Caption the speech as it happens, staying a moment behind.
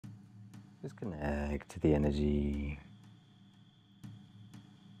Just connect to the energy.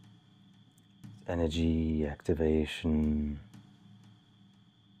 Energy activation.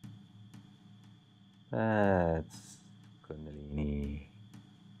 That's Kundalini.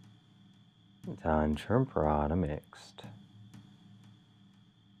 Tantra and Prana mixed.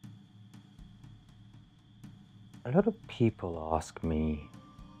 A lot of people ask me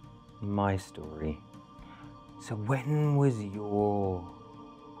my story. So when was your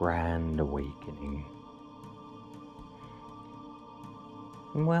grand awakening?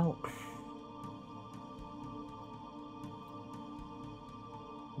 Well,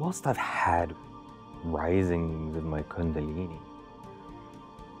 whilst I've had risings of my Kundalini,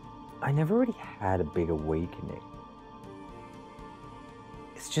 I never really had a big awakening.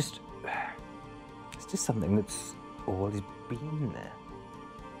 It's just something that's always been there.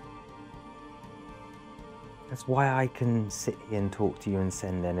 That's why I can sit here and talk to you and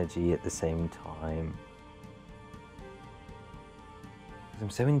send energy at the same time. Because I'm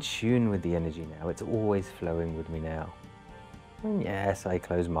so in tune with the energy now, it's always flowing with me now. And yes, I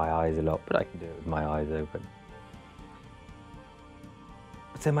close my eyes a lot, but I can do it with my eyes open.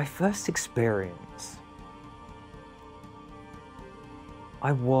 So my first experience,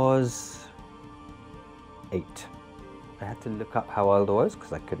 I was 8. I had to look up how old I was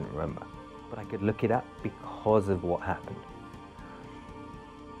because I couldn't remember, but I could look it up because of what happened.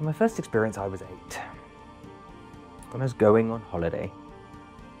 In my first experience, I was 8. When I was going on holiday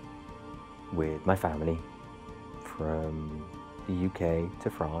with my family from the UK to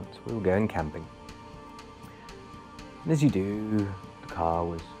France, we were going camping. And as you do, the car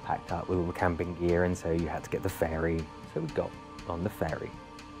was packed up with all the camping gear, and so you had to get the ferry. So we got on the ferry.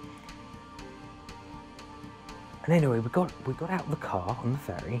 And anyway, we got out of the car on the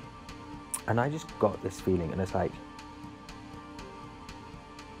ferry, and I just got this feeling, and it's like,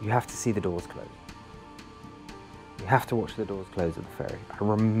 you have to see the doors close. You have to watch the doors close of the ferry. I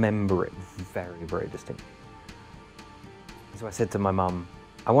remember it very, very distinctly. So I said to my mum,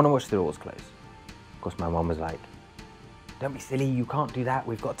 I want to watch the doors close. Of course, my mum was like, don't be silly, you can't do that.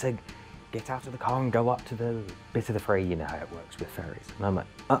 We've got to get out of the car and go up to the bit of the ferry. You know how it works with ferries. And I'm like,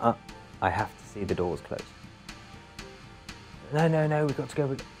 I have to see the doors close. No, we've got to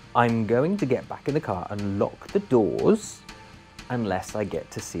go. I'm going to get back in the car and lock the doors unless I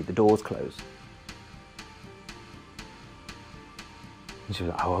get to see the doors close. And she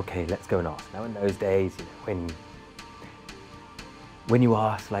was like, oh, okay, let's go and ask. Now in those days, you know, when you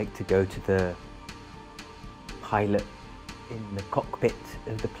ask like to go to the pilot in the cockpit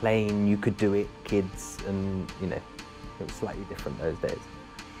of the plane, you could do it, kids, and you know, it was slightly different those days.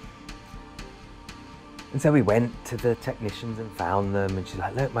 And so we went to the technicians and found them, and she's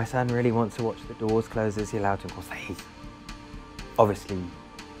like, look, my son really wants to watch the doors close. Is he allowed to? Of course, he's obviously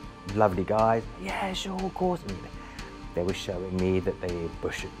lovely guys. Yeah, sure, of course. And, you know, they were showing me that they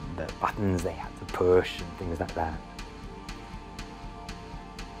push the buttons they had to push and things like that.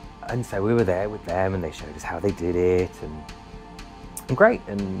 And so we were there with them, and they showed us how they did it, and great.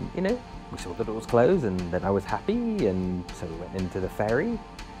 And you know, we saw the doors close, and then I was happy, and so we went into the ferry.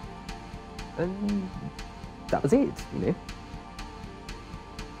 And that was it, you know.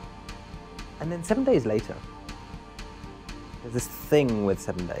 And then 7 days later, there's this thing with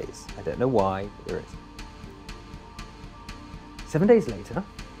 7 days. I don't know why, but there is. 7 days later,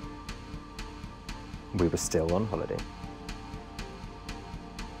 we were still on holiday.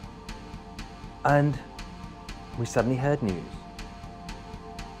 And we suddenly heard news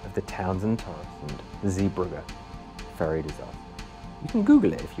of the Townsend Zeebrugge ferry disaster. You can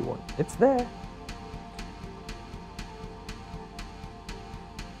Google it if you want, it's there.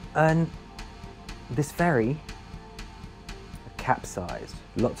 And this ferry capsized,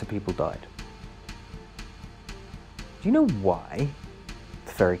 lots of people died. Do you know why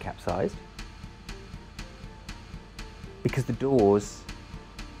the ferry capsized? Because the doors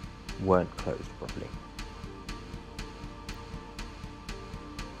weren't closed properly.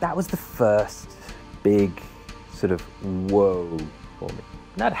 That was the first big sort of whoa for me.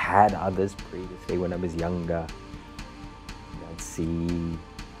 And I'd had others previously when I was younger. I'd see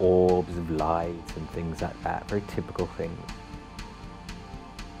orbs of light and things like that, very typical things.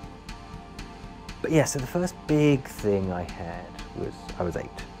 But yeah, so the first big thing I had was I was 8.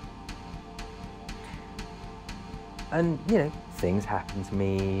 And you know, things happened to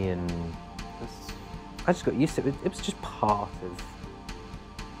me, and I just got used to it. It was just part of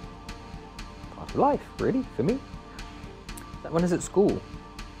life, really, for me. Like when I was at school,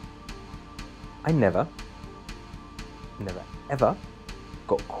 I never ever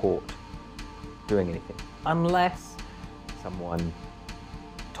got caught doing anything unless someone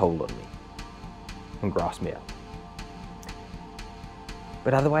told on me. and grass me up.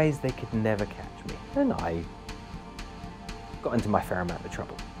 But otherwise, they could never catch me, and I got into my fair amount of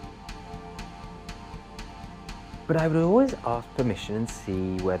trouble. But I would always ask permission and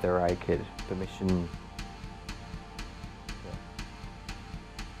see whether I could permission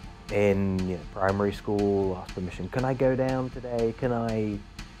in primary school, ask permission, can I go down today? Can I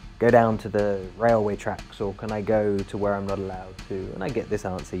go down to the railway tracks, or can I go to where I'm not allowed to? And I get this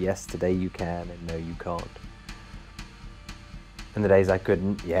answer, yes, today you can, and no, you can't. And the days I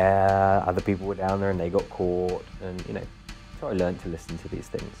couldn't, yeah, other people were down there and they got caught, and so I learned to listen to these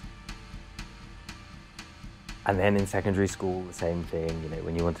things. And then in secondary school, the same thing,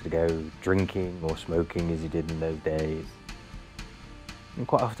 when you wanted to go drinking or smoking as you did in those days. And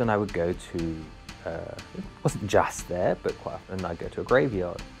quite often I would go to, it wasn't just there, but quite often I'd go to a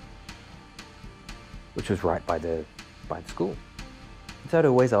graveyard, which was right by the school. So I'd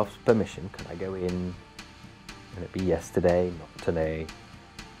always ask permission, can I go in? And it'd be yes today, not today.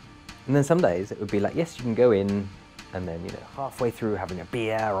 And then some days it would be like, yes, you can go in, and then halfway through having a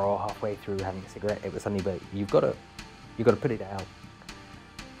beer or halfway through having a cigarette, it was suddenly, but you've got to put it out.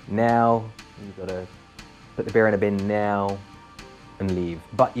 Now, you've got to put the beer in a bin now and leave.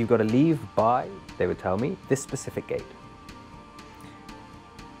 But you've got to leave by, they would tell me, this specific gate.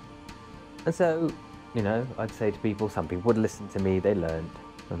 And so, I'd say to people, some people would listen to me, they learned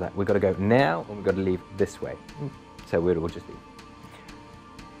that we've got to go now and we've got to leave this way. So we'd all just leave.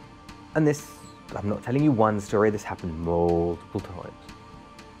 And this, I'm not telling you one story, this happened multiple times.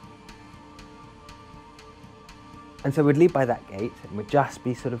 And so we'd leave by that gate and we'd just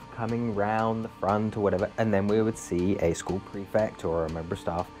be sort of coming round the front or whatever, and then we would see a school prefect or a member of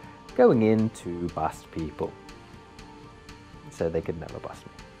staff going in to bust people. So they could never bust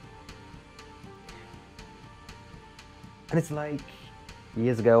me. And it's like,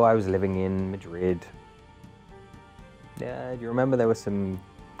 years ago I was living in Madrid. Yeah, do you remember there were some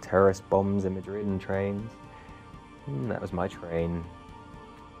terrorist bombs in Madrid and trains? That was my train.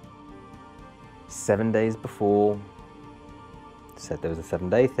 7 days before, said there was a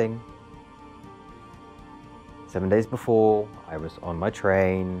 7-day thing. 7 days before, I was on my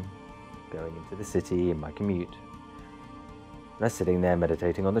train, going into the city in my commute. And I was sitting there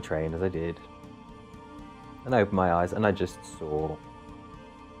meditating on the train as I did. And I opened my eyes and I just saw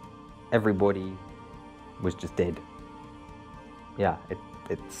everybody was just dead. Yeah,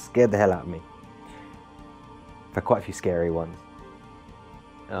 it scared the hell out of me. I've had quite a few scary ones.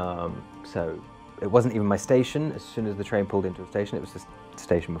 So it wasn't even my station. As soon as the train pulled into a station, it was the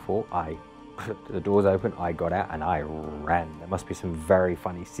station before. The doors open, I got out and I ran. There must be some very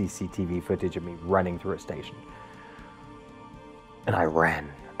funny CCTV footage of me running through a station. And I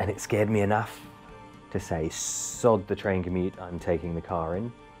ran, and it scared me enough to say, sod the train commute, I'm taking the car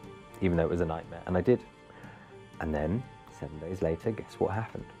in, even though it was a nightmare, and I did. And then, 7 days later, guess what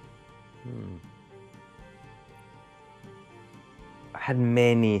happened? I had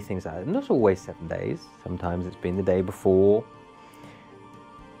many things like that, not always 7 days, sometimes it's been the day before.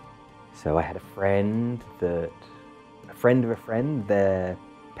 So I had a friend of a friend, their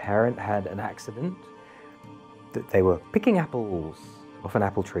parent had an accident, that they were picking apples off an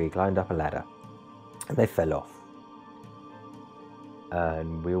apple tree, climbed up a ladder, and they fell off.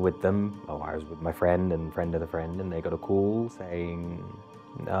 And we were with them, I was with my friend and friend of the friend, and they got a call saying,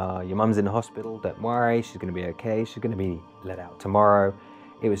 your mum's in the hospital, don't worry, she's going to be okay, she's going to be let out tomorrow.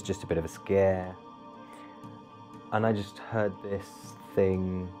 It was just a bit of a scare. And I just heard this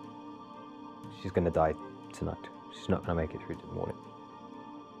thing, she's going to die tonight. She's not going to make it through to the morning.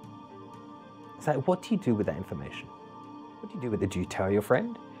 It's like, what do you do with that information? What do you do with it? Do you tell your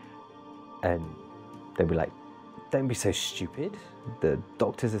friend? And they'll be like, don't be so stupid. The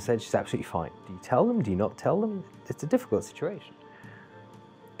doctors have said she's absolutely fine. Do you tell them? Do you not tell them? It's a difficult situation.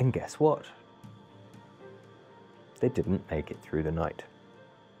 And guess what? They didn't make it through the night.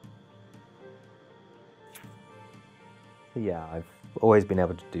 So yeah, I've always been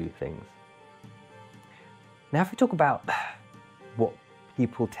able to do things. Now, if we talk about what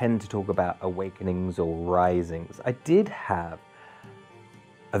people tend to talk about, awakenings or risings, I did have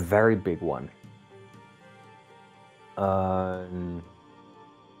a very big one.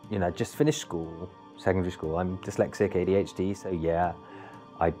 Just finished school, secondary school. I'm dyslexic, ADHD, so yeah,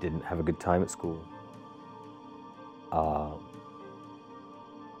 I didn't have a good time at school.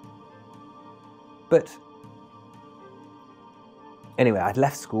 But anyway, I'd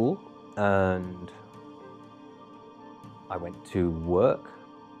left school and I went to work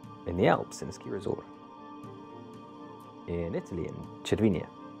in the Alps in a ski resort in Italy, in Cervinia,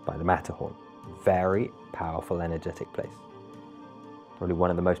 by the Matterhorn. Very powerful, energetic place. Probably one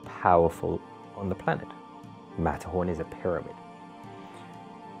of the most powerful on the planet. Matterhorn is a pyramid.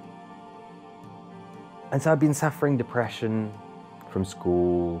 And so I've been suffering depression from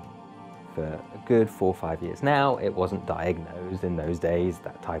school for a good 4 or 5 years now. It wasn't diagnosed in those days,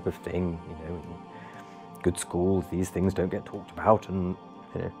 that type of thing, you know, in good schools, these things don't get talked about, and,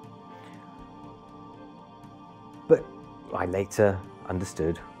 you know. But I later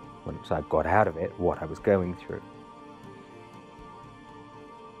understood, once I got out of it, what I was going through.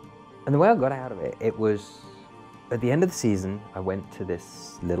 And the way I got out of it, it was, at the end of the season, I went to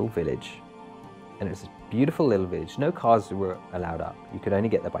this little village, and it was this beautiful little village. No cars were allowed up. You could only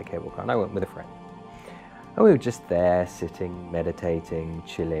get there by cable car, and I went with a friend. And we were just there, sitting, meditating,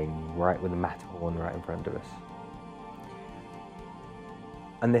 chilling, right with the Matterhorn right in front of us.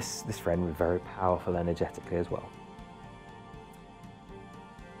 And this friend was very powerful energetically as well.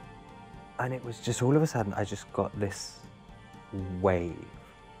 And it was just all of a sudden, I just got this wave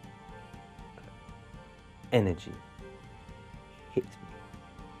of energy hit me.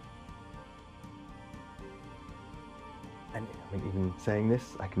 And I mean, even saying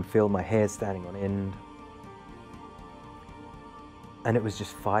this, I can feel my hair standing on end. And it was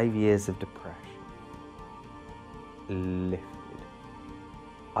just 5 years of depression lifted.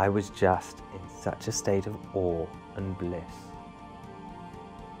 I was just in such a state of awe and bliss.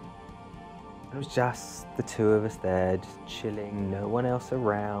 It was just the two of us there, just chilling, no one else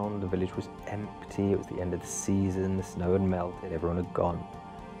around. The village was empty, it was the end of the season, the snow had melted, everyone had gone.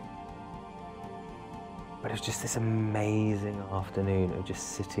 But it was just this amazing afternoon of just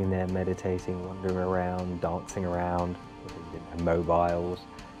sitting there, meditating, wandering around, dancing around. We didn't have mobiles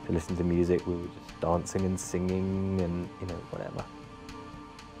to listen to music, we were just dancing and singing and, you know, whatever.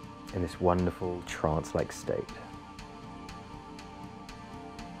 In this wonderful trance-like state.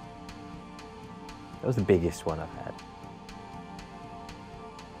 That was the biggest one I've had.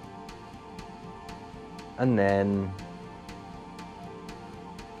 And then,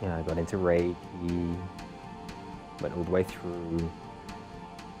 you know, I got into Reiki, went all the way through.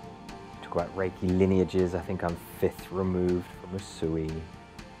 Talk about Reiki lineages, I think I'm 5th removed from a Sui.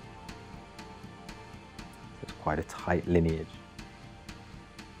 It's quite a tight lineage.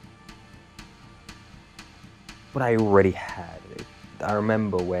 But I already had it. I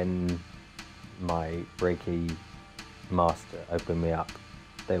remember when my Reiki master opened me up,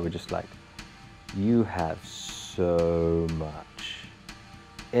 they were just like, you have so much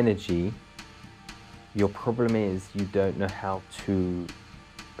energy. Your problem is you don't know how to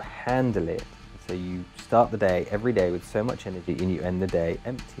handle it. So you start the day every day with so much energy and you end the day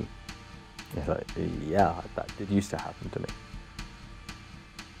empty. It's like, yeah, that did used to happen to me.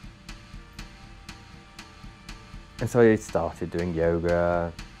 And so I started doing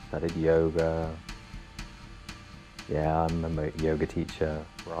yoga, studied yoga. Yeah, I'm a yoga teacher,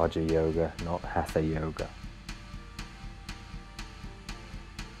 Raja Yoga, not Hatha Yoga.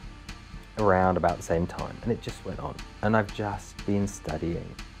 Around about the same time, and it just went on. And I've just been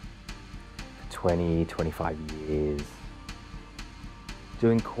studying for 20, 25 years,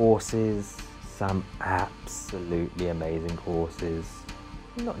 doing courses, some absolutely amazing courses,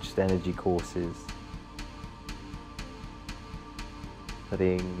 not just energy courses,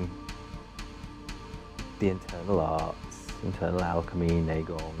 studying the internal arts, internal alchemy,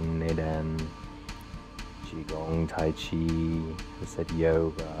 Neigong, Neden, Qigong, Tai Chi, I said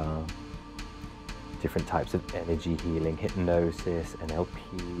yoga, different types of energy healing, hypnosis,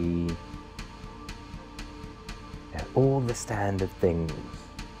 NLP, yeah, all the standard things.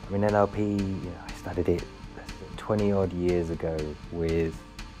 I mean, NLP, you know, I studied it 20 odd years ago with,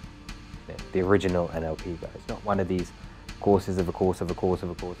 you know, the original NLP guys, not one of these courses of a course of a course of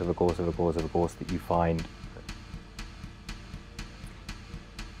a course of a course of a course of a course that you find.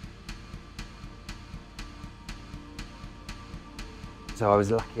 So I was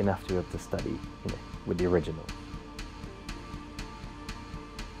lucky enough to be able to study, you know, with the original.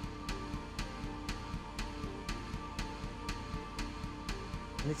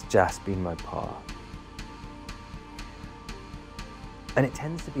 And it's just been my path. And it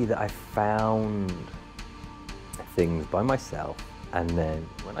tends to be that I found things by myself, and then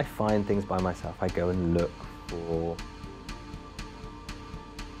when I find things by myself, I go and look for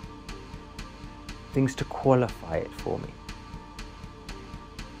things to qualify it for me.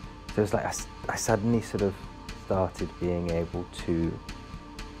 So it's like I suddenly sort of started being able to,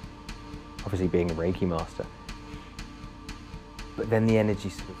 obviously being a Reiki master, but then the energy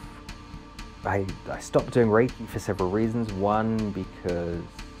sort of, I stopped doing Reiki for several reasons. One, because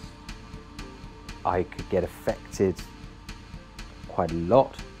I could get affected quite a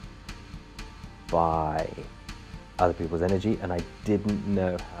lot by other people's energy, and I didn't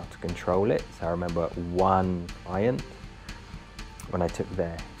know how to control it. So I remember one client, when I took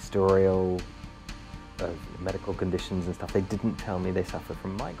their historial of medical conditions and stuff, they didn't tell me they suffered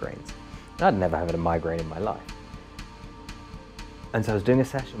from migraines. I'd never had a migraine in my life. And so I was doing a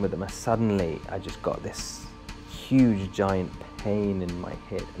session with them, and suddenly I just got this huge giant pain in my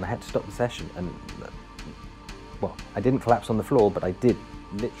head, and I had to stop the session. And well, I didn't collapse on the floor, but I did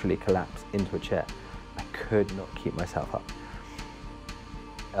literally collapse into a chair. I could not keep myself up.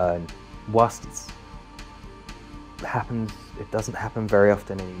 Whilst it doesn't happen very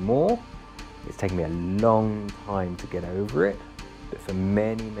often anymore. It's taken me a long time to get over it, but for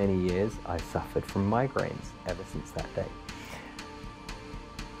many, many years I suffered from migraines ever since that day.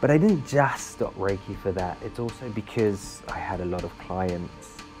 But I didn't just stop Reiki for that. It's also because I had a lot of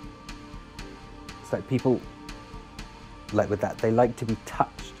clients. It's like people, like with that, they like to be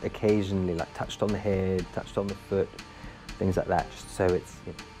touched occasionally, like touched on the head, touched on the foot, things like that, just so it's,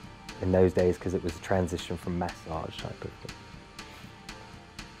 you know, in those days, because it was a transition from massage type of thing.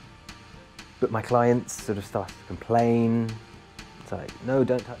 But my clients sort of started to complain. It's like, no,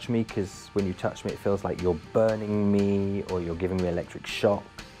 don't touch me, because when you touch me, it feels like you're burning me, or you're giving me electric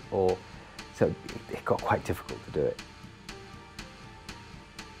shocks, or so it got quite difficult to do it.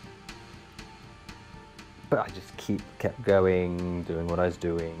 But I just kept going, doing what I was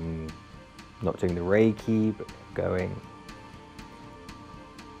doing, not doing the Reiki, but kept going.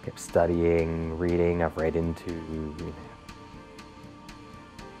 Kept studying, reading. I've read into, you know,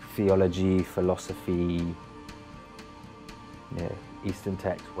 theology, philosophy, you know, Eastern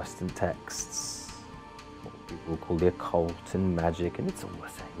texts, Western texts, what people call the occult and magic, and it's all the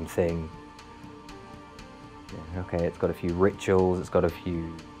same thing. Yeah, okay, it's got a few rituals, it's got a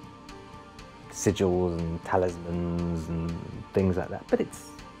few sigils and talismans and things like that, but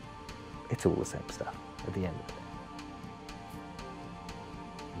it's all the same stuff at the end of it.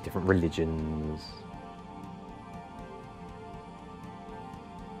 Different religions.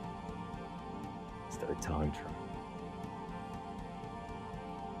 Instead of Tantra.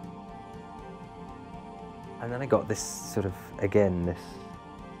 And then I got this sort of, again, this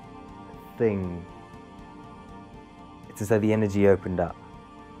thing. It's as though the energy opened up.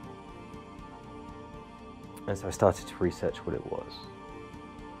 And so I started to research what it was.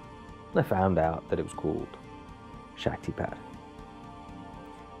 And I found out that it was called Shaktipat.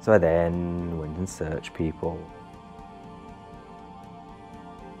 So I then went and searched people,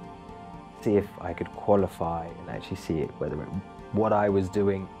 see if I could qualify and actually see it, whether what I was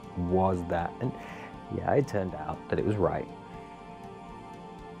doing was that. And yeah, it turned out that it was right.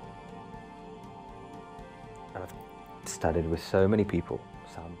 And I've studied with so many people,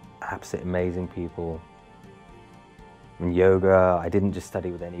 some absolutely amazing people. In yoga, I didn't just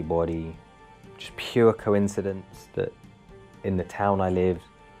study with anybody, just pure coincidence that in the town I lived,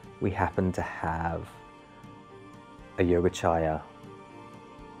 we happened to have a Yogacharya,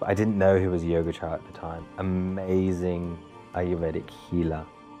 but I didn't know he was a Yogacharya at the time. Amazing Ayurvedic healer.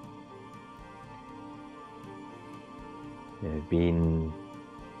 You know, been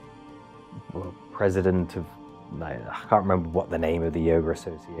president of, I can't remember what the name of the Yoga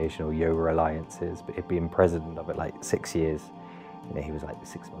Association or Yoga Alliance is, but he'd been president of it like 6 years. You know, he was like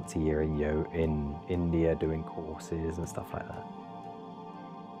 6 months a year in India doing courses and stuff like that.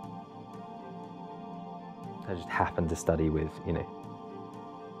 I just happened to study with, you know,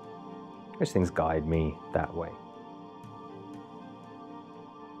 which things guide me that way.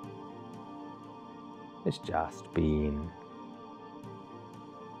 It's just been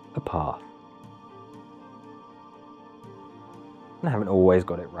a path. And I haven't always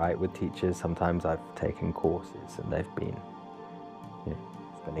got it right with teachers. Sometimes I've taken courses and they've been, you know,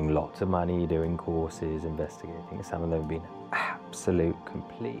 spending lots of money doing courses, investigating. Some of them have been absolute,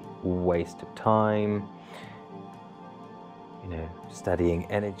 complete waste of time. You know, studying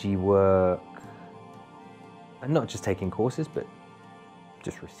energy work, and not just taking courses, but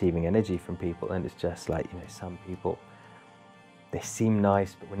just receiving energy from people. And it's just like, you know, some people, they seem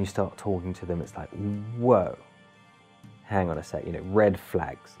nice, but when you start talking to them, it's like, whoa, hang on a sec, you know, red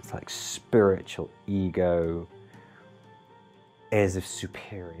flags. It's like spiritual ego, airs of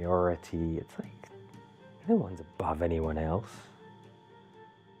superiority. It's like, no one's above anyone else.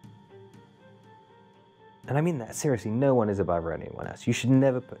 And I mean that seriously, no one is above anyone else. You should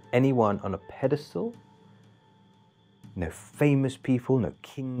never put anyone on a pedestal. No famous people, no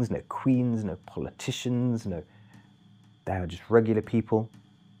kings, no queens, no politicians, no, they are just regular people.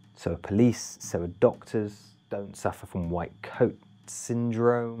 So are police, so are doctors. Don't suffer from white coat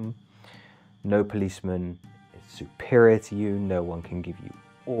syndrome. No policeman is superior to you. No one can give you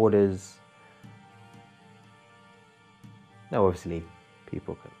orders. Now obviously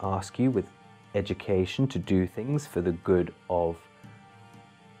people can ask you with education to do things for the good of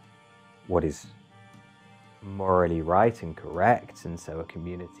what is morally right and correct, and so a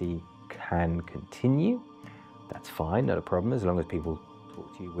community can continue. That's fine, not a problem, as long as people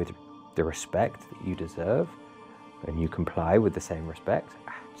talk to you with the respect that you deserve and you comply with the same respect.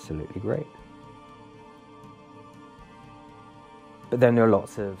 Absolutely great. But then there are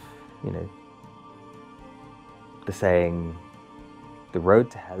lots of, the saying, the road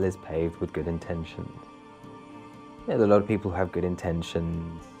to hell is paved with good intentions. There are a lot of people who have good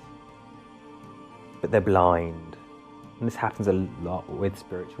intentions, but they're blind. And this happens a lot with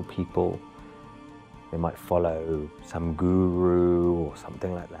spiritual people. They might follow some guru or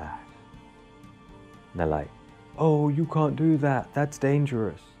something like that. And they're like, oh, you can't do that. That's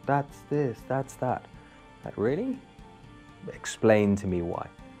dangerous. That's this, that's that. Like, really? Explain to me why.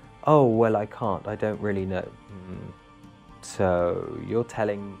 Oh, well, I can't. I don't really know. So you're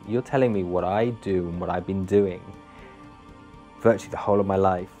telling me what I do and what I've been doing virtually the whole of my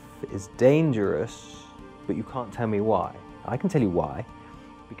life is dangerous, but you can't tell me why. I can tell you why.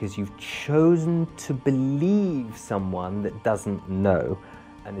 Because you've chosen to believe someone that doesn't know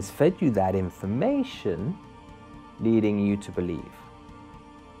and has fed you that information, leading you to believe.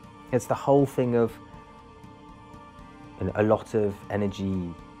 It's the whole thing of a lot of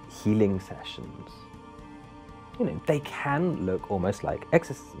energy healing sessions. They can look almost like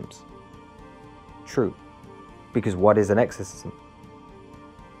exorcisms. True. Because what is an exorcism?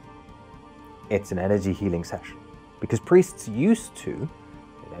 It's an energy healing session. Because priests used to,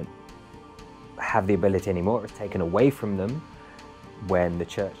 they don't have the ability anymore, it was taken away from them when the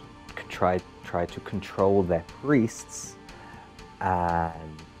church tried to control their priests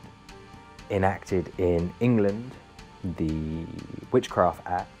and enacted in England the Witchcraft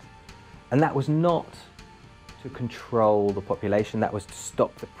Act. And that was not to control the population, that was to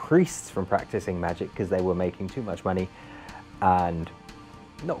stop the priests from practicing magic because they were making too much money and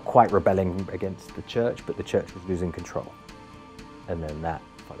not quite rebelling against the church, but the church was losing control. And then that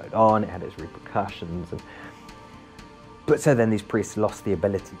followed on, it had its repercussions. But so then these priests lost the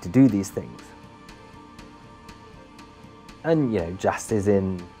ability to do these things. And just as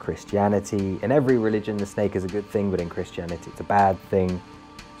in Christianity, in every religion the snake is a good thing, but in Christianity it's a bad thing,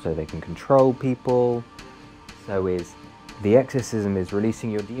 so they can control people. So is the exorcism is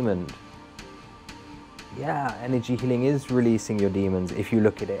releasing your demon. Yeah, energy healing is releasing your demons if you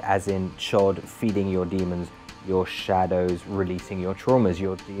look at it as in Chod feeding your demons, your shadows releasing your traumas.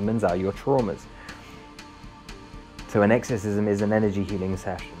 Your demons are your traumas. So an exorcism is an energy healing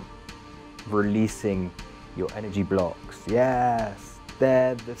session, releasing your energy blocks. Yes,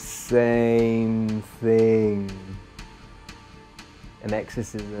 they're the same thing. An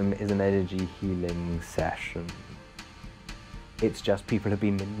exorcism is an energy healing session. It's just people have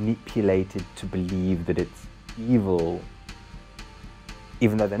been manipulated to believe that it's evil,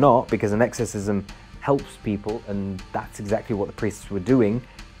 even though they're not, because an exorcism helps people, and that's exactly what the priests were doing.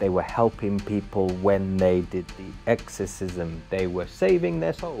 They were helping people when they did the exorcism. They were saving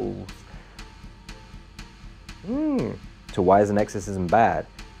their souls. So why is an exorcism bad?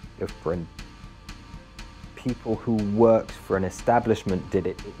 If people who worked for an establishment did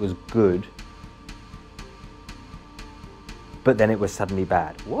it, it was good. But then it was suddenly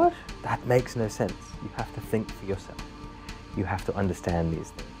bad. What? That makes no sense. You have to think for yourself. You have to understand these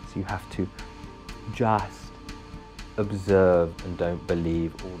things. You have to just observe and don't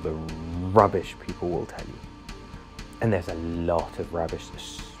believe all the rubbish people will tell you. And there's a lot of rubbish,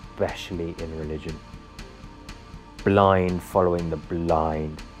 especially in religion. Blind following the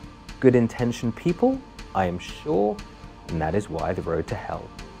blind. Good intentioned people, I am sure, and that is why the road to hell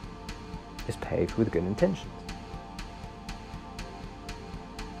is paved with good intentions.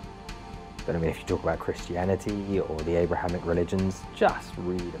 But I mean, if you talk about Christianity or the Abrahamic religions, just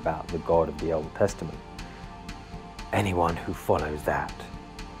read about the God of the Old Testament. Anyone who follows that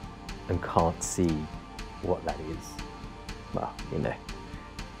and can't see what that is, well,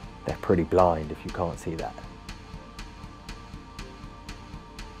 they're pretty blind if you can't see that.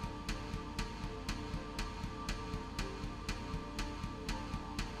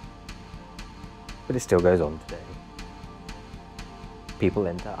 But it still goes on today. People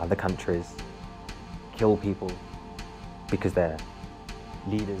enter other countries, kill people because their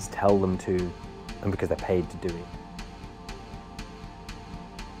leaders tell them to and because they're paid to do it.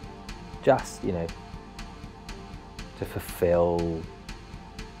 Just, to fulfill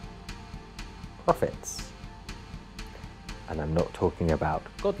profits. And I'm not talking about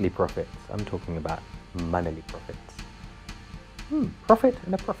godly profits, I'm talking about moneyly profits. Profit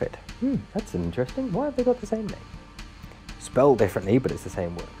and a profit. That's interesting. Why have they got the same name? spelled differently, but it's the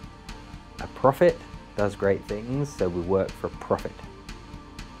same word. A prophet does great things, so we work for a profit.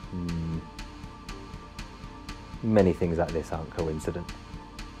 Many things like this aren't coincident.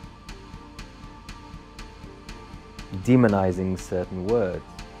 Demonizing certain words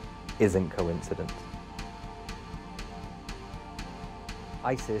isn't coincidence.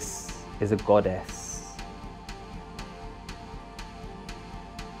 Isis is a goddess.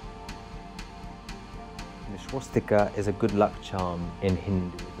 The swastika is a good luck charm in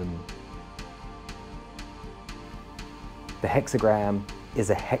Hinduism. The hexagram is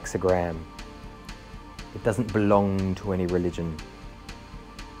a hexagram. It doesn't belong to any religion.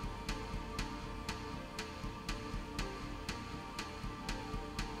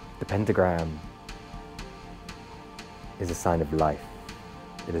 The pentagram is a sign of life.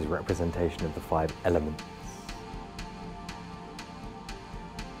 It is a representation of the 5 elements.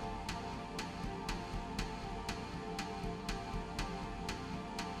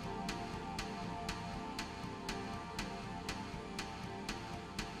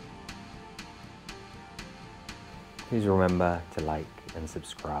 Please remember to like and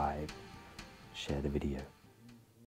subscribe, share the video.